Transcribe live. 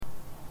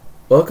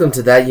Welcome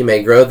to That You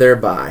May Grow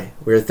Thereby.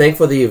 We are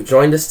thankful that you have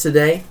joined us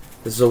today.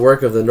 This is a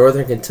work of the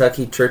Northern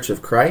Kentucky Church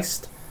of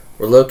Christ.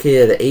 We're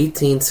located at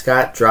 18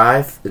 Scott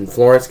Drive in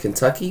Florence,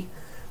 Kentucky.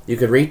 You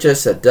can reach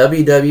us at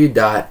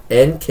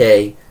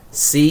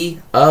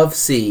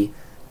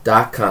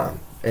www.nkcofc.com.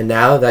 And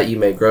now that you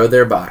may grow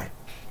thereby.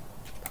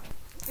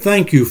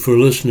 Thank you for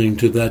listening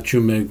to That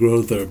You May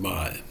Grow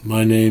Thereby.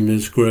 My name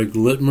is Greg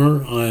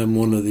Littmer. I am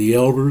one of the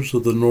elders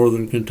of the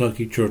Northern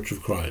Kentucky Church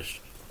of Christ.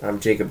 I'm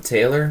Jacob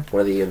Taylor, one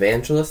of the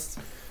evangelists.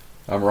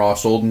 I'm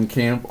Ross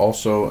Oldenkamp,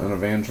 also an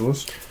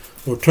evangelist.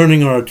 We're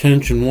turning our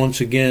attention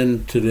once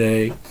again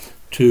today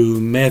to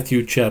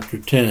Matthew chapter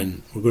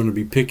 10. We're going to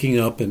be picking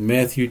up in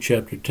Matthew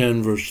chapter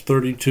 10, verse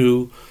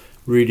 32,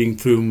 reading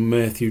through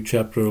Matthew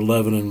chapter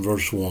 11 and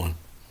verse 1.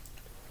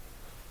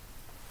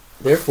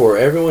 Therefore,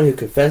 everyone who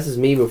confesses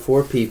me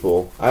before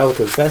people, I will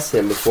confess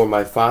him before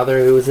my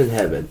Father who is in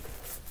heaven.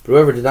 But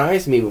whoever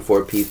denies me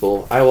before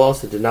people, I will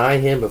also deny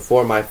him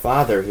before my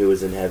Father who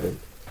is in heaven.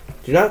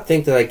 Do not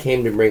think that I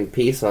came to bring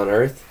peace on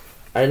earth.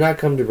 I did not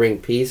come to bring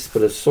peace,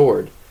 but a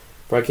sword.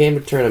 For I came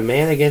to turn a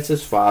man against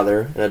his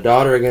father, and a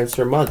daughter against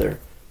her mother,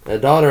 and a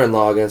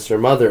daughter-in-law against her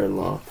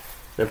mother-in-law.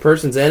 And a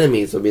person's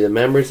enemies will be the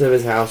members of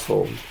his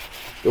household.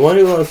 The one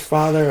who loves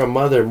father or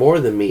mother more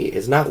than me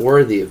is not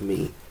worthy of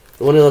me.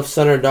 The one who loves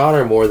son or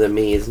daughter more than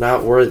me is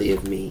not worthy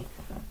of me.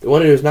 The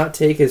one who does not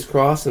take his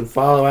cross and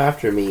follow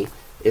after me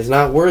is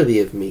not worthy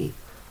of me.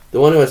 The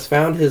one who has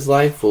found his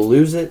life will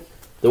lose it.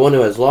 The one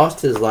who has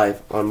lost his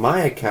life on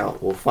my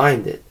account will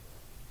find it.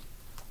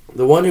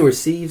 The one who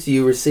receives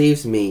you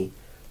receives me.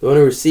 The one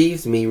who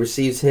receives me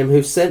receives him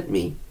who sent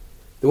me.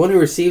 The one who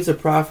receives a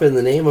prophet in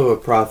the name of a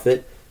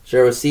prophet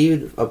shall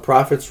receive a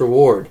prophet's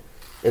reward.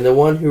 And the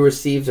one who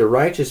receives a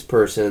righteous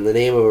person in the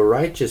name of a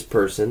righteous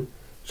person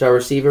shall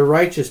receive a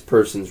righteous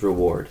person's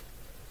reward.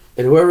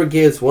 And whoever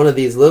gives one of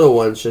these little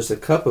ones just a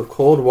cup of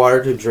cold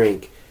water to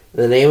drink in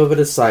the name of a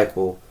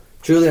disciple,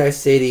 truly I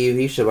say to you,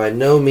 he shall by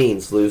no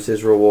means lose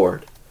his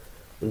reward.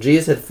 When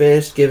Jesus had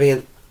finished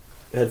giving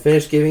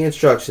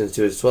instructions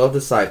to his 12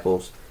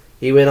 disciples,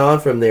 he went on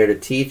from there to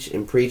teach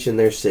and preach in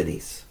their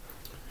cities.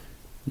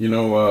 You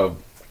know,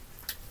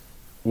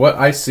 what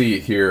I see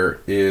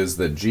here is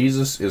that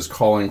Jesus is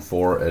calling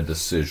for a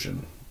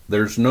decision.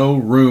 There's no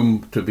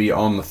room to be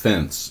on the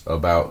fence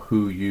about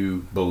who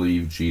you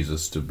believe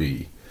Jesus to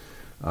be.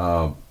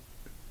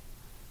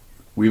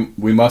 We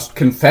must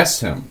confess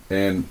him,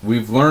 and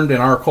we've learned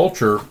in our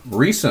culture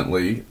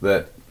recently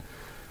that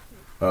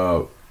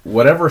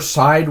whatever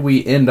side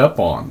we end up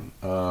on,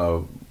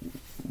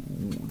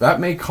 that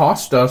may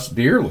cost us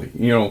dearly.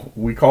 You know,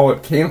 we call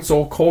it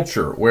cancel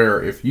culture,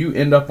 where if you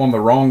end up on the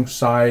wrong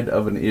side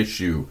of an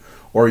issue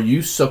or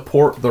you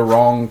support the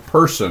wrong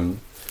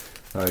person,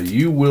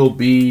 you will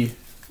be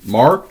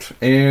marked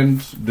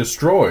and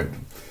destroyed.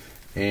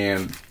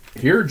 And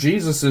here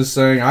Jesus is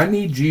saying, I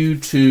need you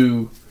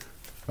to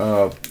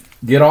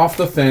get off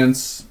the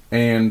fence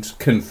and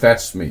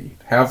confess me.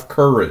 Have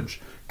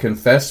courage.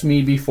 Confess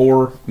me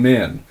before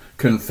men.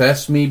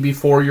 Confess me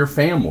before your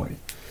family.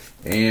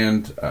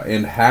 And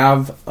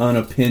have an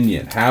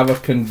opinion. Have a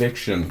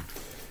conviction.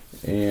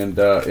 And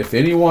if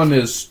anyone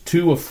is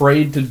too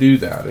afraid to do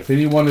that, if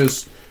anyone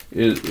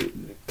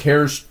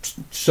cares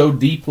so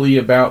deeply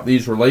about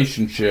these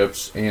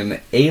relationships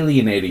and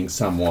alienating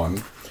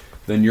someone,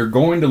 then you're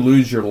going to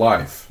lose your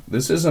life.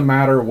 This is a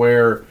matter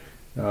where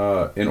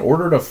in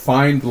order to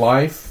find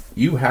life,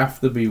 you have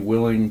to be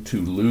willing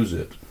to lose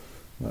it.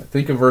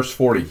 Think of verse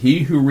 40. He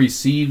who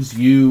receives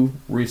you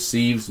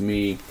receives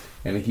me,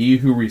 and he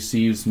who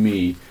receives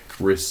me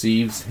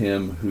receives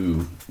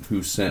him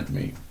who sent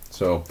me.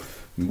 So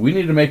we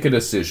need to make a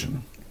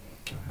decision.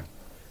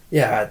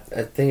 Yeah,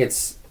 I think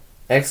it's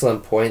an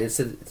excellent point. It's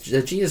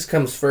that Jesus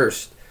comes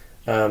first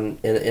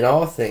in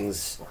all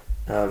things.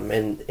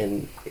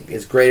 And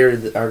is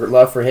greater. Our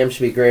love for him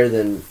should be greater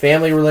than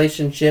family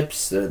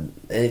relationships,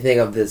 anything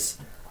of this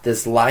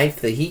life.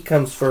 That he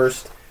comes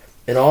first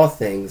in all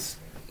things,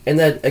 and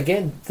that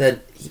again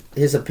that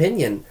his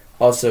opinion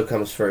also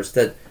comes first.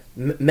 That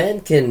men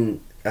can,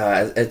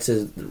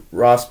 as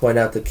Ross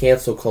pointed out, the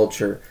cancel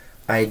culture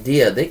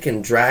idea. They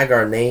can drag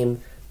our name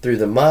through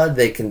the mud.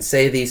 They can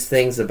say these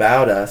things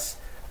about us.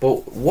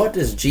 But what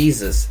does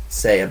Jesus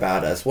say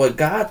about us? What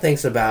God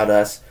thinks about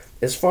us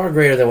is far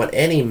greater than what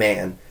any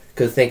man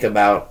could think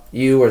about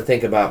you or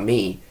think about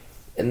me.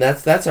 And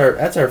that's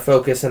our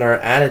focus and our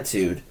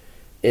attitude,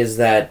 is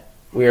that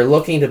we are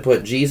looking to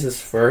put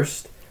Jesus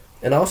first,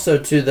 and also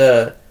to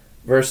the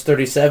verse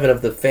 37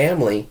 of the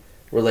family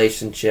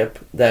relationship,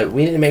 that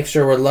we need to make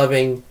sure we're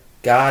loving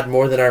God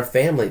more than our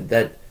family,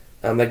 that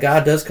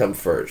God does come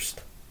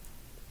first.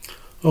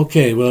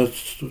 Okay, well,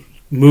 let's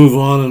move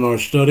on in our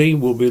study.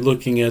 We'll be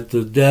looking at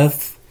the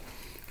death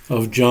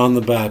of John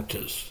the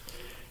Baptist.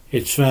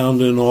 It's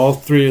found in all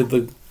three of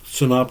the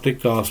synoptic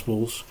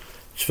gospels.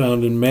 It's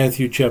found in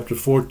Matthew chapter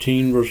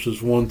 14,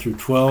 verses 1 through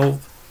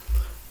 12,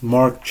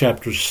 Mark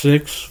chapter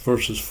 6,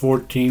 verses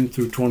 14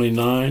 through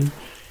 29,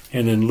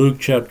 and in Luke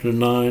chapter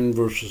 9,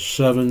 verses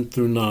 7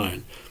 through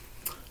 9.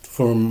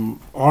 For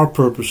our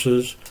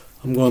purposes,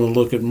 I'm going to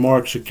look at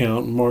Mark's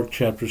account, Mark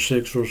chapter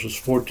 6, verses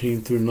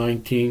 14 through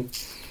 19,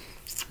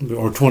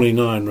 or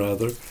 29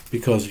 rather,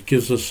 because it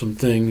gives us some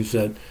things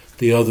that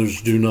the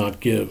others do not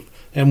give.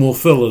 And we'll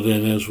fill it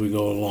in as we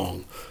go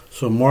along.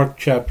 So Mark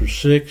chapter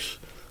 6,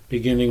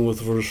 beginning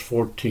with verse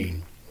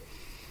 14.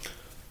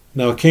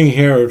 Now King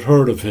Herod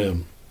heard of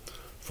him,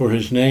 for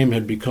his name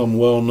had become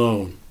well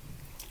known.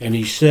 And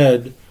he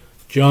said,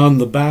 John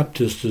the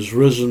Baptist is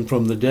risen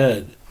from the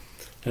dead,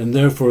 and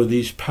therefore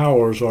these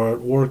powers are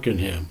at work in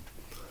him.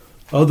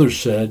 Others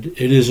said,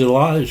 it is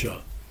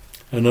Elijah,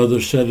 and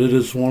others said it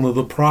is one of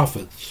the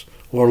prophets,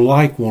 or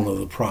like one of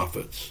the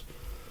prophets.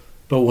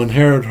 But when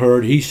Herod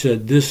heard, he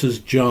said, this is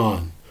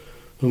John,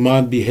 whom I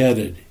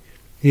beheaded.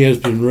 He has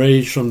been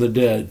raised from the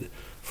dead.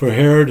 For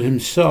Herod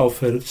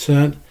himself had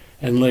sent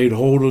and laid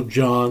hold of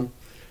John,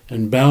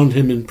 and bound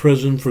him in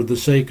prison for the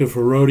sake of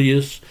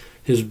Herodias,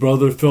 his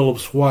brother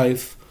Philip's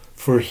wife,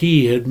 for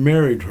he had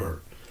married her.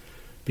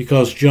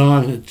 Because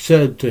John had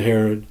said to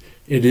Herod,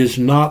 it is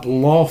not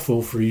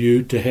lawful for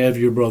you to have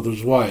your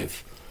brother's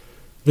wife.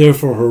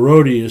 Therefore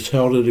Herodias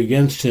held it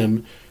against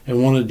him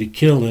and wanted to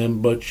kill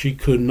him, but she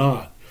could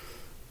not.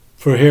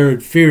 For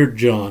Herod feared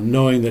John,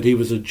 knowing that he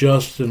was a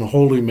just and a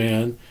holy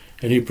man,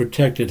 and he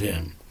protected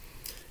him.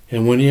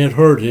 And when he had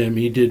heard him,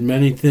 he did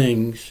many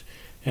things,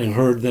 and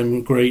heard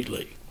them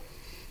greatly.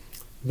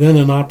 Then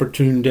an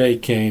opportune day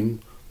came,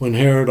 when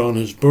Herod on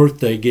his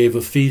birthday gave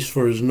a feast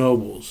for his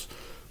nobles,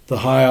 the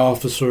high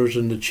officers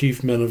and the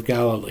chief men of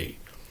Galilee.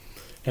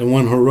 And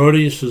when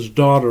Herodias'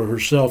 daughter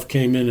herself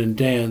came in and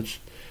danced,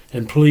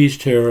 and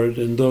pleased Herod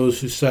and those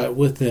who sat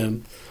with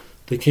him,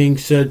 the king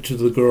said to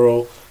the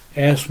girl,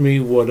 ask me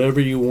whatever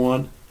you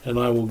want, and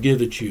I will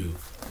give it you.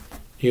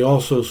 He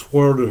also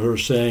swore to her,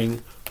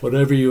 saying,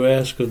 whatever you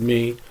ask of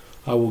me,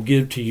 I will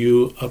give to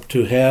you up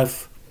to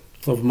half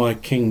of my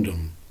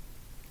kingdom.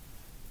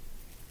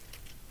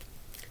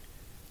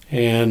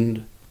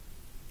 And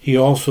he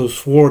also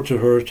swore to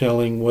her,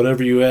 telling,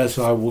 whatever you ask,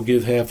 I will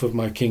give half of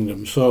my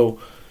kingdom. So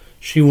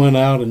she went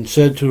out and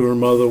said to her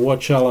mother,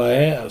 what shall I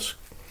ask?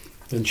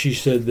 And she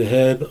said, the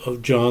head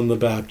of John the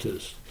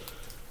Baptist.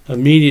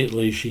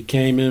 Immediately she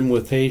came in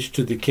with haste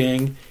to the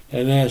king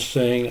and asked,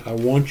 saying, I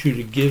want you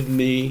to give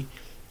me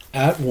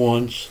at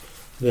once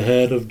the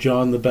head of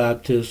John the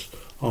Baptist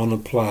on a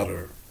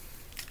platter.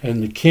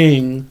 And the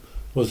king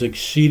was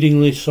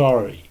exceedingly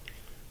sorry.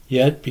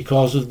 Yet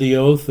because of the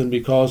oath and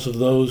because of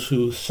those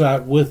who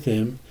sat with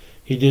him,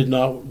 he did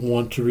not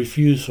want to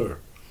refuse her.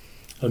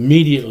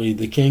 Immediately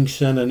the king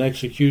sent an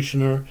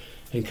executioner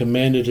and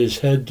commanded his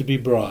head to be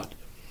brought.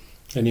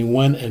 And he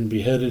went and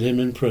beheaded him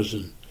in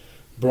prison,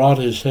 brought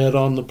his head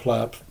on the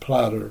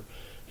platter,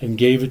 and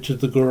gave it to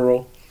the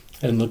girl,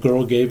 and the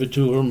girl gave it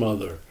to her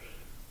mother.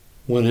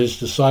 When his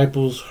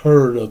disciples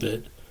heard of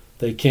it,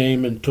 they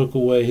came and took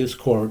away his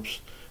corpse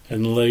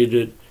and laid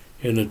it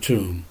in a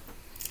tomb.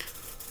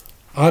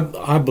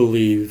 I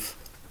believe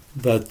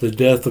that the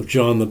death of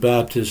John the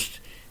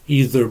Baptist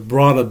either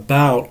brought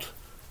about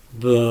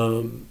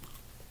the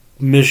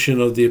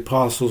mission of the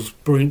apostles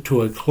bring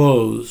to a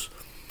close,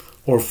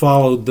 or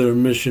followed their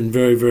mission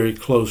very, very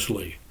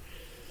closely.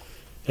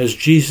 As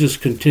Jesus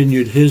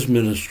continued his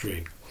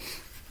ministry,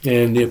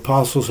 and the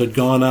apostles had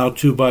gone out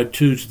 2 by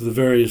 2 to the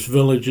various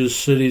villages,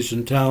 cities,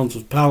 and towns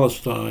of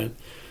Palestine,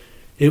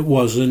 it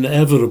was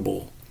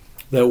inevitable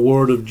that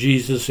word of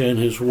Jesus and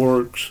his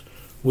works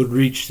would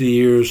reach the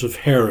ears of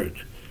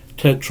Herod,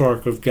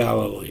 Tetrarch of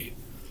Galilee.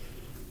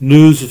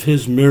 News of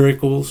his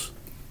miracles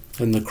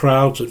and the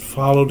crowds that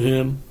followed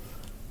him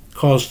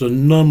caused a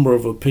number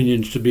of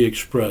opinions to be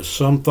expressed.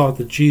 Some thought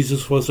that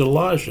Jesus was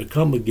Elijah,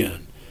 come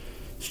again.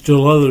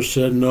 Still others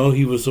said, no,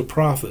 he was a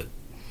prophet.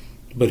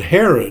 But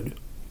Herod,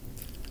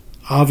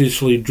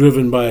 obviously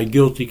driven by a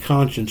guilty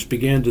conscience,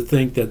 began to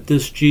think that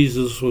this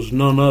Jesus was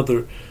none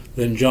other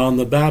than John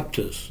the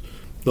Baptist,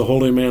 the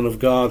holy man of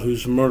God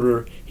whose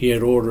murder he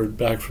had ordered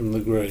back from the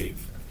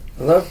grave.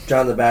 I love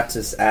John the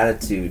Baptist's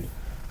attitude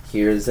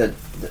here, is that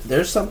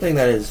there's something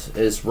that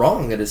is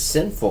wrong, that is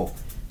sinful,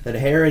 that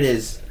Herod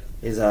is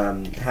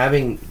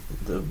having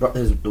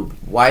the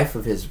wife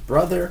of his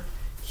brother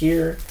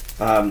here,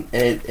 and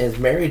is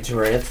married to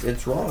her, and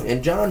it's wrong.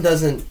 And John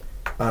doesn't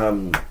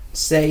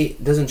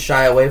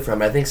shy away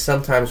from it. I think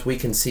sometimes we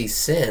can see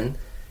sin,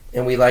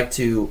 and we like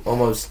to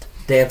almost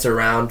dance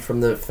around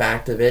from the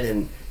fact of it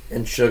and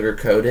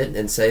sugarcoat it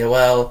and say,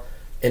 well,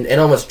 and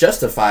almost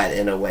justify it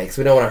in a way, because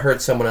we don't want to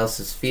hurt someone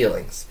else's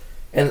feelings.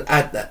 And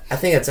I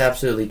think that's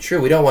absolutely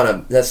true. We don't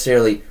want to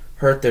necessarily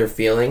hurt their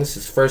feelings.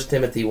 As 1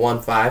 Timothy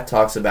 1:5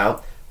 talks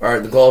about,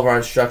 the goal of our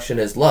instruction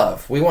is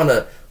love. We want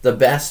the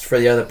best for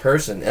the other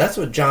person. And that's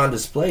what John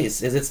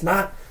displays, is it's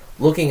not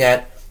looking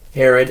at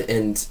Herod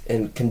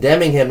and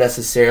condemning him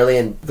necessarily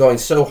and going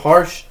so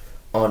harsh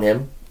on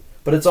him,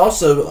 but it's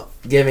also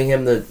giving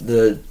him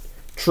the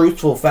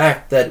truthful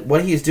fact that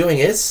what he's doing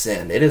is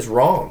sin. It is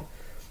wrong.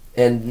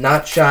 And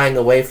not shying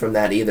away from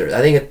that either.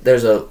 I think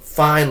there's a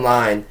fine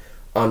line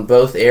on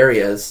both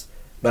areas,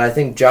 but I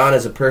think John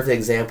is a perfect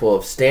example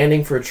of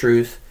standing for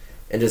truth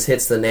and just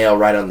hits the nail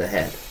right on the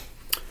head.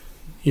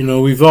 You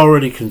know, we've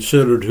already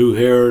considered who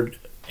Herod,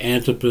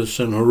 Antipas,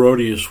 and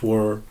Herodias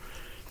were.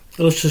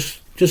 Let's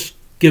just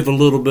give a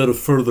little bit of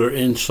further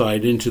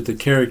insight into the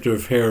character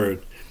of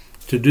Herod.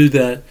 To do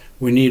that,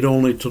 we need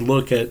only to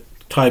look at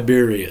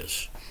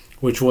Tiberias,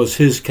 which was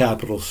his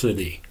capital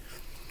city.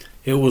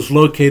 It was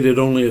located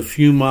only a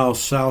few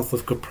miles south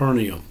of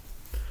Capernaum.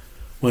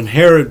 When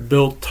Herod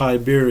built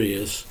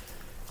Tiberias,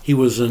 he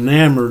was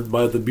enamored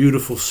by the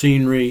beautiful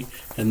scenery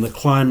and the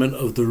climate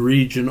of the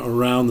region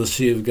around the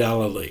Sea of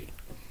Galilee.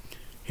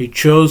 He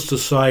chose the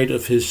site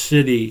of his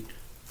city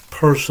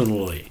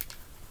personally.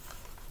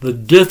 The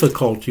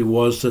difficulty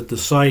was that the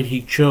site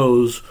he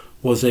chose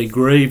was a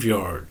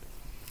graveyard.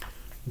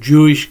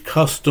 Jewish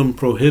custom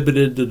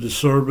prohibited the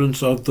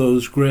disturbance of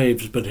those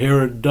graves, but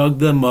Herod dug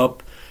them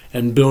up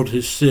and built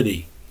his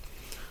city.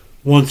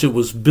 Once it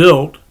was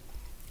built,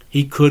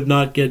 he could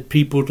not get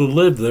people to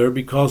live there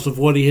because of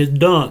what he had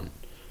done.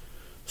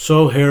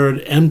 So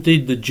Herod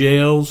emptied the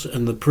jails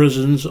and the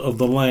prisons of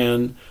the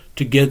land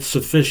to get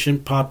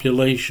sufficient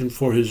population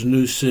for his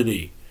new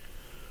city.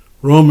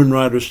 Roman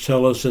writers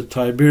tell us that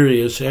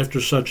Tiberias, after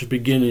such a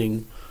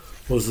beginning,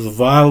 was the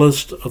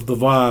vilest of the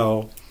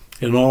vile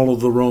in all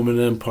of the Roman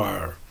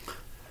Empire.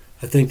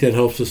 I think that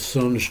helps us to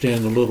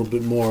understand a little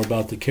bit more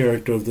about the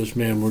character of this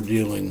man we're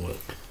dealing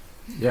with.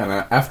 Yeah, and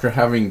after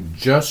having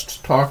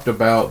just talked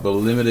about the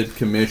limited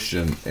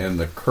commission and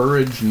the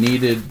courage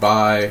needed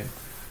by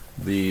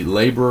the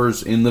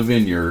laborers in the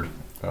vineyard,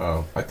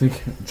 I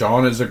think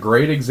John is a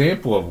great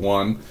example of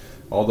one.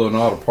 Although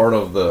not a part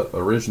of the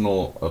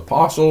original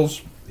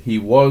apostles, he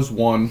was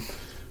one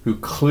who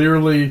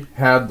clearly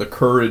had the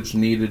courage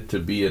needed to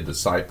be a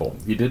disciple.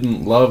 He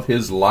didn't love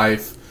his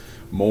life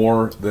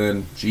more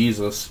than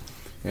Jesus,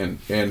 and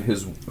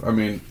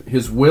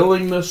his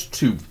willingness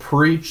to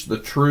preach the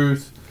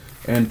truth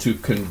and to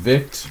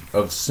convict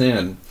of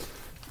sin,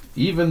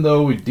 even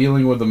though we're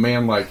dealing with a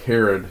man like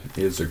Herod,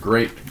 is a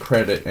great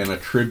credit and a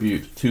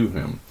tribute to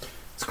him.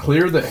 It's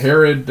clear that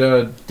Herod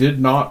did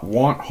not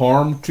want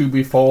harm to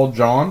befall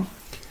John,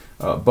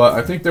 but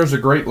I think there's a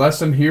great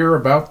lesson here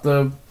about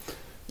the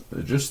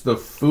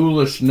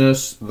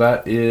foolishness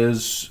that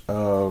is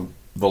the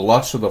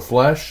lust of the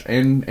flesh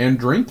and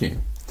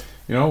drinking.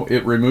 You know,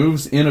 it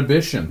removes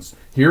inhibitions.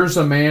 Here's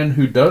a man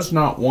who does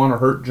not want to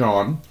hurt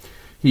John.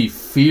 He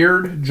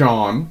feared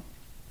John,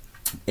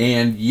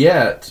 and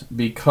yet,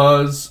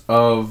 because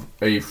of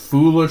a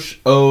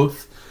foolish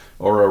oath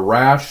or a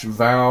rash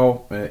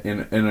vow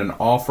in an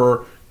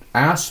offer,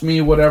 ask me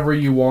whatever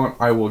you want,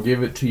 I will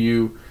give it to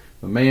you.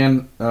 The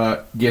man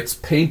gets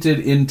painted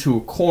into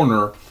a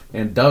corner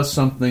and does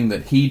something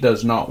that he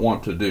does not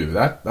want to do.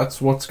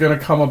 That's what's going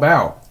to come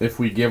about if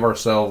we give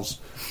ourselves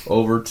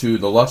over to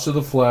the lust of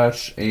the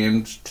flesh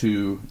and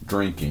to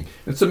drinking.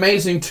 It's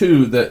amazing,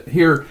 too, that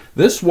here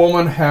this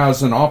woman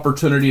has an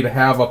opportunity to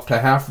have up to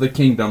half the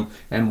kingdom,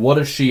 and what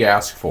does she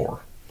ask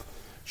for?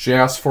 She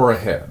asks for a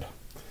head.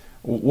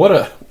 What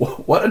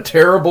a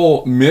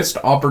terrible missed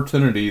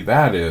opportunity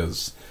that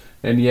is,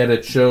 and yet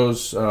it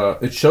shows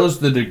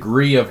the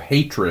degree of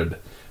hatred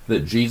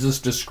that Jesus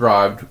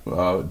described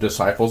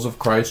disciples of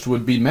Christ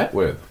would be met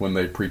with when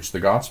they preach the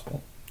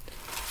gospel.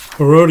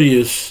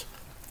 Herodias,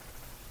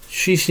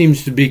 she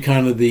seems to be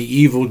kind of the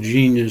evil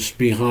genius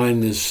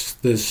behind this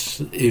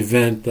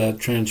event that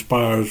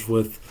transpires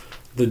with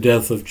the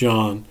death of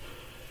John.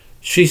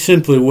 She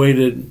simply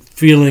waited,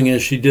 feeling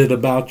as she did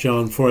about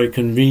John, for a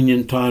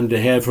convenient time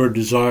to have her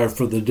desire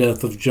for the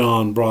death of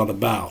John brought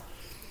about.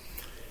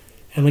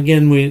 And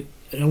again,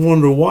 I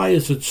wonder, why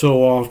is it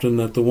so often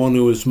that the one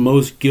who is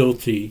most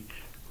guilty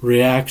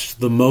reacts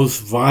the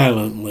most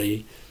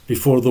violently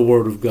before the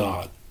Word of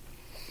God?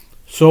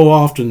 So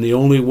often the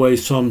only way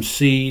some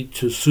see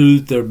to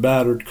soothe their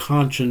battered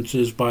conscience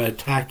is by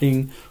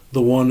attacking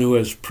the one who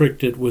has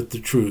pricked it with the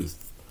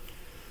truth.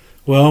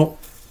 Well,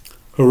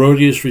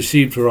 Herodias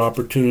received her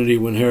opportunity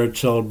when Herod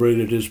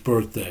celebrated his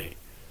birthday.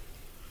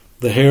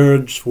 The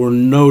Herods were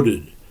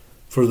noted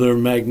for their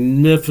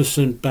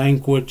magnificent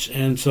banquets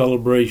and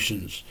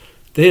celebrations.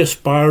 They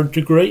aspired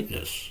to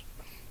greatness,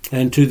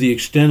 and to the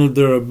extent of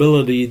their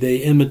ability, they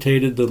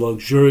imitated the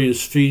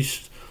luxurious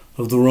feasts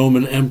of the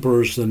Roman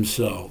emperors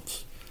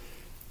themselves.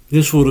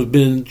 This would have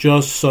been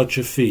just such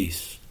a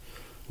feast,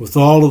 with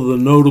all of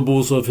the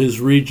notables of his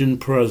region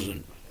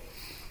present.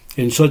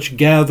 In such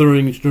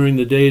gatherings during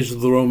the days of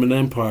the Roman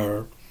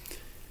Empire,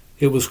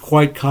 it was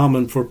quite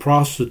common for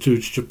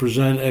prostitutes to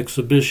present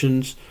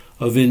exhibitions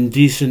of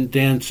indecent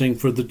dancing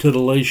for the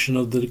titillation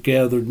of the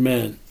gathered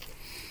men.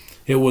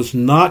 It was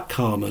not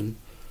common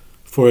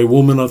for a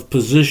woman of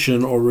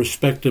position or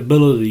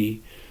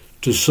respectability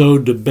to so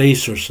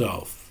debase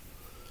herself.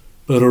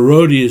 But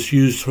Herodias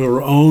used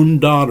her own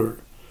daughter,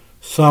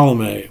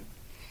 Salome,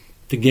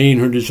 to gain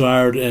her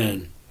desired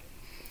end.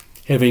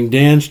 Having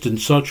danced in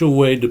such a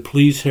way to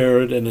please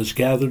Herod and his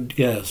gathered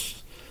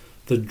guests,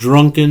 the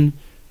drunken,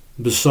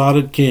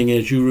 besotted king,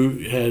 as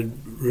you had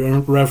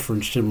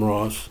referenced him,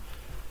 Ross,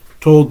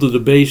 told the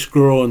debased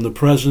girl in the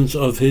presence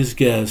of his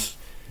guests,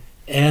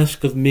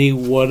 "Ask of me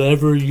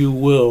whatever you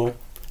will,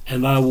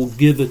 and I will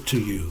give it to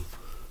you.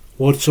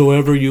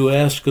 Whatsoever you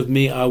ask of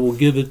me, I will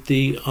give it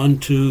thee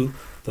unto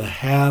the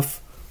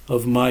half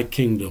of my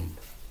kingdom.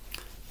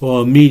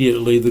 Well,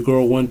 immediately the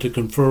girl went to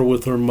confer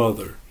with her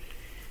mother.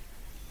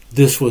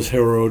 This was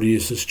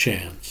Herodias'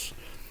 chance.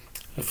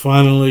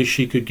 Finally,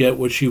 she could get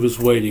what she was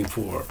waiting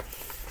for.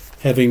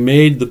 Having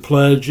made the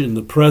pledge in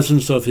the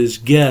presence of his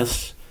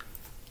guests,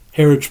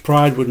 Herod's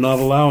pride would not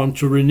allow him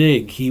to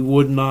renege. He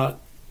would not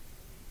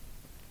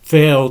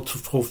fail to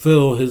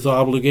fulfill his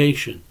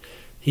obligation.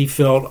 He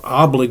felt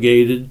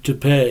obligated to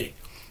pay.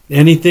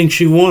 Anything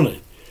she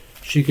wanted,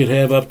 she could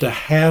have up to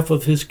half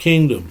of his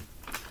kingdom.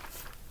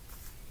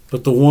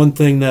 But the one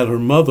thing that her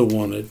mother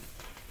wanted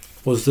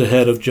was the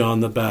head of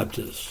John the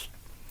Baptist.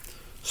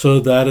 So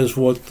that is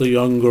what the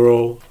young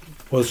girl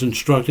was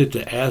instructed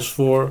to ask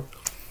for,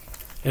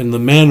 and the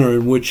manner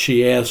in which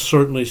she asked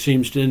certainly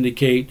seems to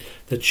indicate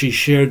that she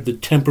shared the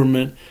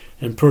temperament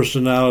and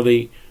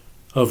personality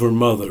of her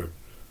mother.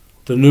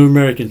 The New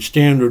American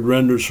Standard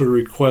renders her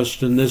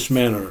request in this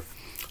manner: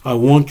 I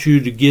want you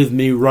to give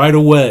me right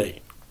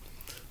away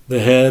the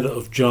head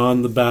of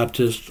John the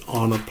Baptist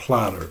on a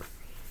platter.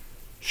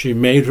 She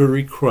made her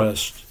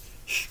request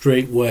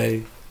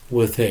straightway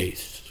with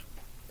haste.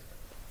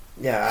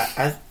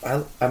 Yeah,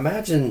 I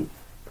imagine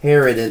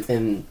Herod,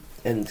 and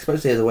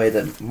especially the way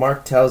that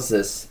Mark tells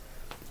us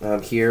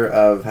here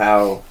of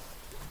how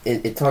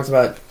it talks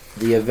about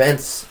the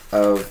events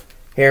of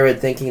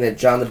Herod thinking that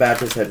John the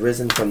Baptist had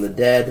risen from the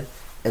dead,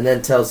 and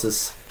then tells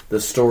us the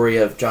story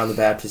of John the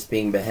Baptist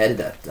being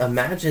beheaded.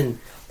 Imagine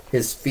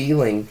his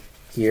feeling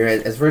here,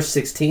 as verse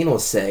 16 will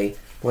say,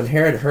 when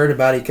Herod heard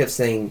about it, he kept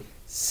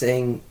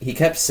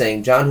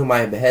saying, John whom I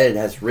have beheaded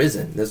has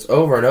risen. This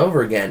over and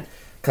over again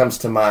comes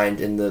to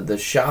mind in the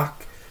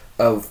shock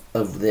of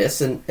this.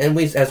 And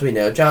we, as we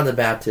know, John the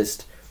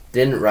Baptist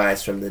didn't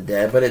rise from the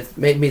dead, but it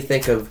made me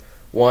think of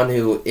one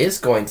who is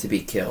going to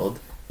be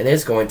killed and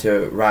is going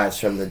to rise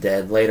from the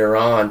dead later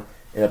on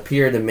and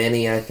appear to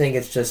many. I think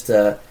it's just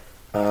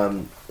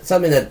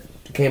something that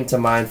came to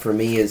mind for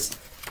me is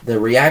the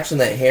reaction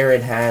that Herod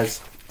has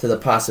to the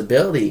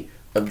possibility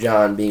of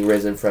John being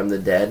risen from the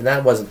dead. And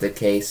that wasn't the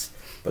case,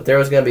 but there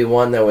was going to be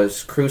one that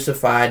was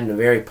crucified in a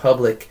very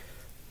public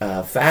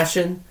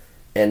fashion,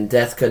 and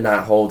death could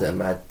not hold him.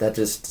 That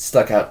just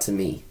stuck out to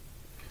me.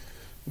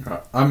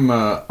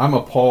 I'm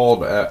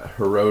appalled at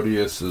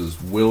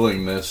Herodias'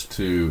 willingness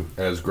to,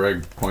 as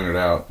Greg pointed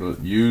out,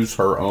 use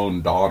her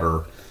own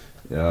daughter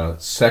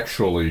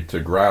sexually to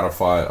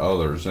gratify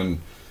others, and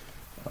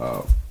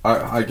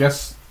I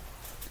guess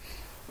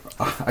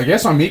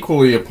I'm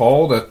equally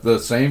appalled at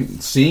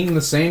seeing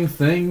the same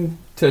thing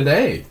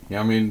today.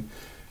 I mean,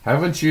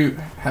 haven't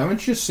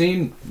you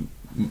seen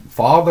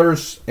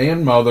fathers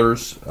and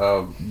mothers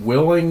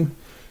willing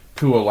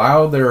to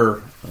allow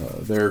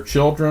their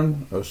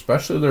children,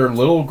 especially their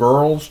little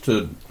girls,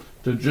 to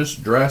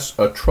just dress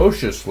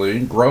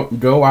atrociously,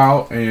 go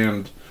out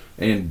and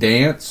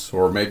dance,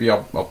 or maybe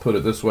I'll put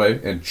it this way,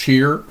 and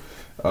cheer.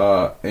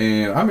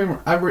 And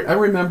I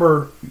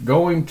remember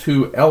going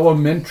to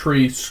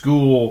elementary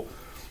school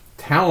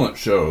talent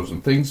shows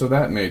and things of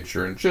that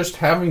nature, and just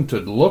having to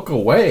look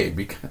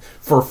away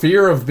for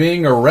fear of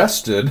being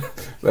arrested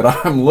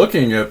that I'm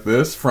looking at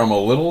this from a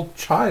little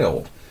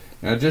child.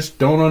 And I just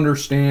don't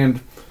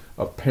understand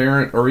a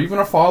parent or even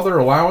a father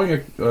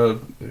allowing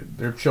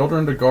their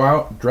children to go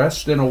out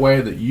dressed in a way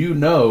that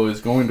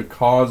is going to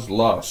cause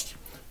lust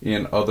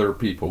in other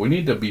people. We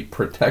need to be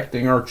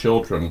protecting our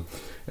children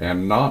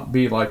and not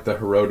be like the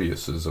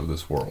Herodiases of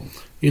this world.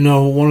 You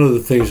know, one of the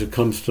things that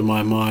comes to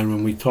my mind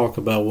when we talk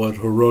about what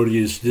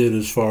Herodias did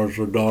as far as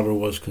her daughter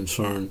was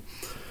concerned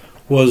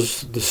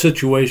was the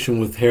situation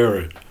with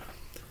Herod.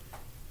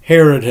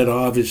 Herod had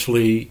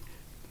obviously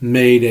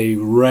made a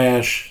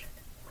rash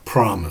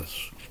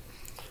promise.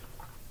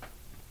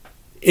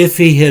 If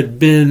he had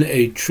been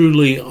a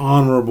truly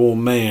honorable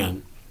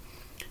man,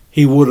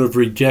 he would have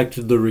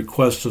rejected the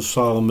request of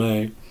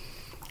Salome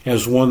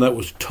as one that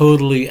was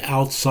totally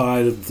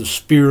outside of the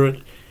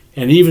spirit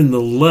and even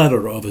the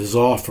letter of his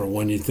offer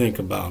when you think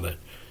about it.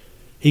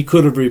 He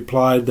could have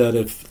replied that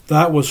if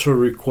that was her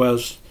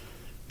request,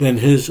 then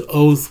his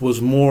oath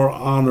was more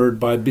honored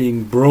by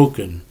being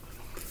broken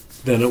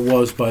than it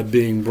was by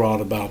being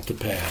brought about to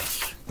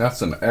pass.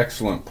 That's an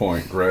excellent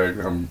point, Greg.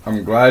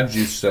 I'm glad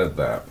you said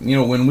that. You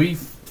know, when we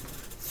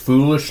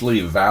foolishly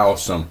vow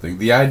something,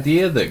 the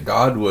idea that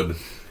God would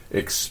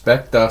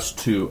expect us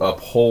to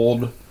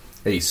uphold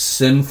a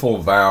sinful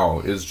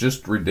vow is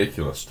just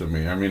ridiculous to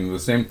me. I mean, the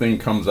same thing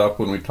comes up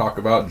when we talk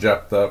about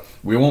Jephthah.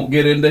 We won't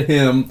get into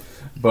him,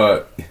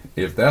 but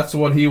if that's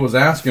what he was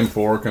asking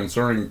for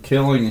concerning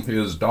killing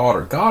his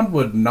daughter, God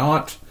would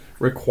not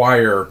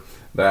require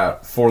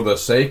that for the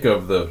sake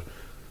of the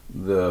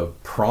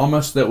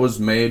promise that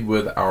was made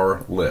with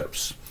our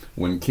lips.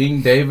 When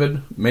King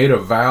David made a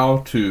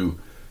vow to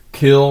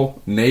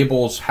kill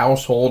Nabal's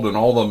household and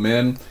all the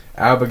men,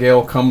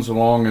 Abigail comes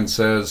along and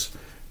says,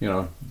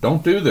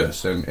 don't do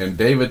this. And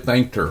David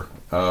thanked her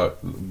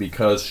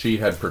because she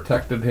had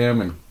protected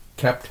him and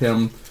kept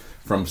him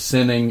from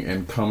sinning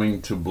and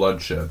coming to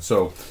bloodshed.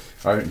 So,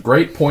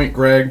 great point,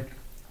 Greg.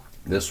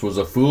 This was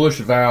a foolish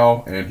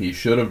vow, and he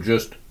should have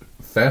just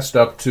fessed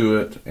up to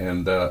it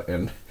and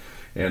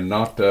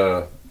not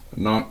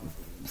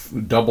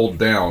doubled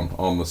down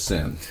on the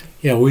sin.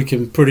 Yeah, we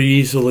can pretty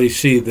easily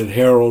see that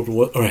Herod,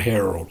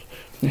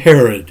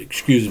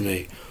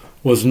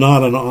 was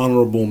not an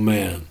honorable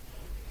man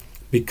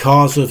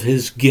because of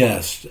his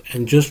guest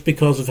and just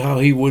because of how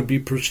he would be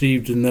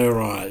perceived in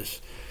their eyes.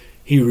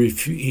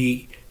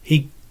 He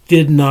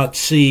did not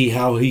see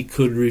how he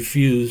could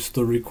refuse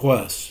the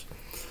request.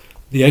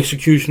 The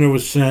executioner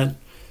was sent.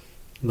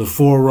 The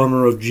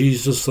forerunner of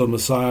Jesus, the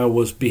Messiah,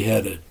 was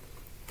beheaded.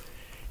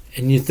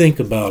 And you think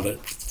about it.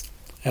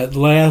 At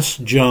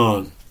last,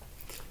 John,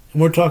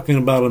 and we're talking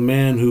about a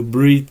man who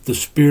breathed the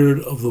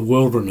spirit of the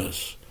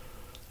wilderness,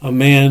 a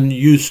man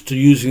used to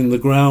using the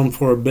ground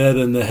for a bed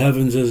and the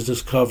heavens as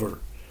his cover.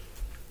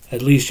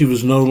 At least he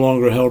was no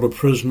longer held a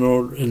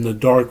prisoner in the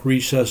dark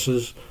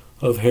recesses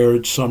of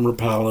Herod's summer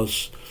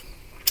palace.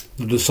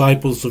 The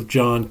disciples of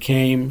John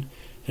came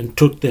and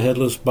took the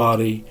headless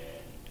body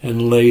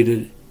and laid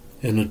it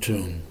in a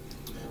tomb.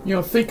 You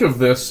know, think of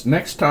this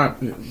next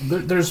time.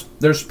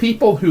 There's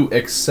people who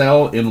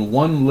excel in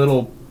one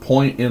little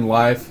point in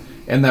life,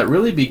 and that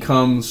really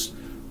becomes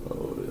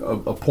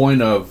a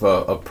point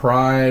of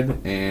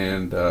pride,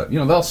 and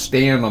they'll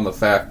stand on the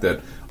fact that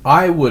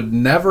I would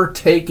never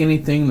take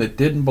anything that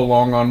didn't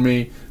belong on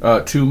me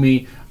to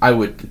me. I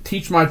would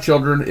teach my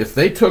children, if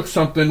they took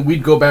something,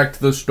 we'd go back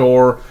to the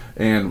store,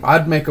 and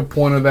I'd make a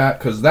point of that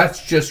because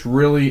that's just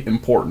really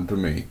important to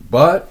me.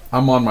 But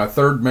I'm on my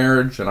third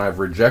marriage, and I've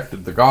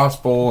rejected the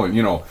gospel,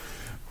 and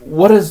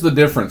what is the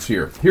difference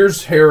here?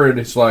 Here's Herod.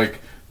 It's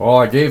like, well,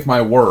 I gave my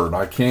word.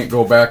 I can't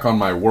go back on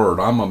my word.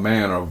 I'm a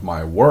man of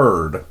my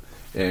word.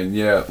 And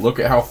yet, look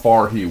at how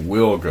far he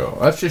will go.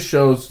 That just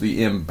shows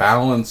the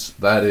imbalance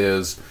that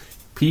is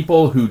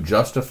people who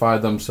justify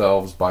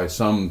themselves by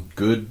some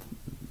good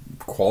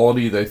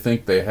quality they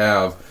think they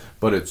have,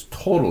 but it's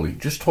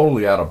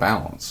totally out of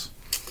balance.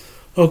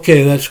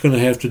 Okay, that's going to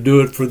have to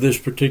do it for this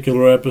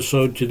particular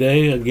episode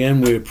today.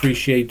 Again, we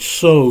appreciate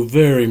so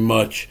very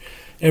much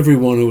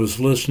everyone who is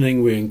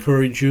listening. We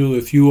encourage you,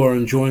 if you are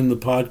enjoying the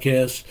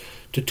podcast,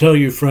 to tell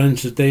your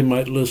friends that they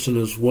might listen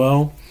as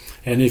well.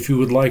 And if you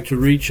would like to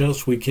reach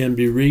us, we can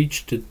be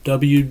reached at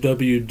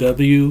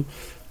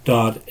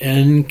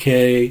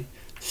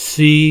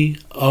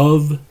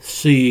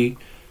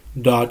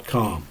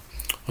www.nkcofc.com.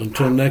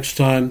 Until next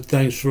time,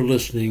 thanks for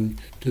listening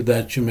to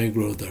That You May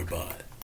Grow Thereby.